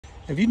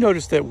Have you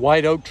noticed that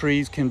white oak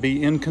trees can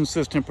be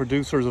inconsistent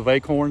producers of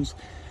acorns?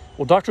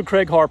 Well, Dr.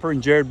 Craig Harper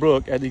and Jared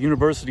Brook at the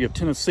University of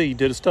Tennessee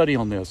did a study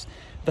on this.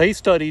 They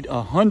studied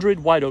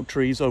 100 white oak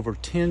trees over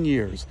 10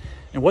 years.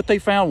 And what they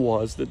found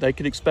was that they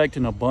could expect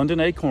an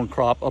abundant acorn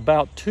crop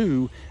about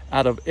 2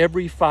 out of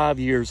every 5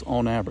 years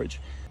on average.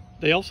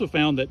 They also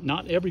found that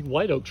not every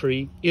white oak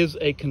tree is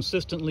a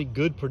consistently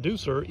good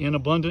producer in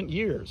abundant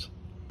years.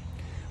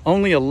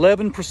 Only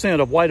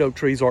 11% of white oak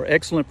trees are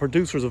excellent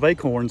producers of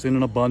acorns in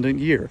an abundant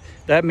year.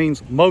 That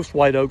means most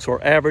white oaks are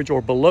average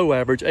or below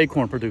average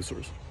acorn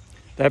producers.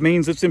 That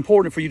means it's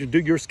important for you to do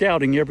your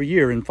scouting every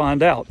year and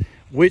find out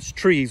which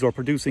trees are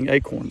producing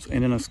acorns.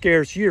 And in a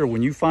scarce year,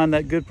 when you find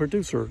that good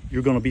producer,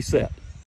 you're going to be set.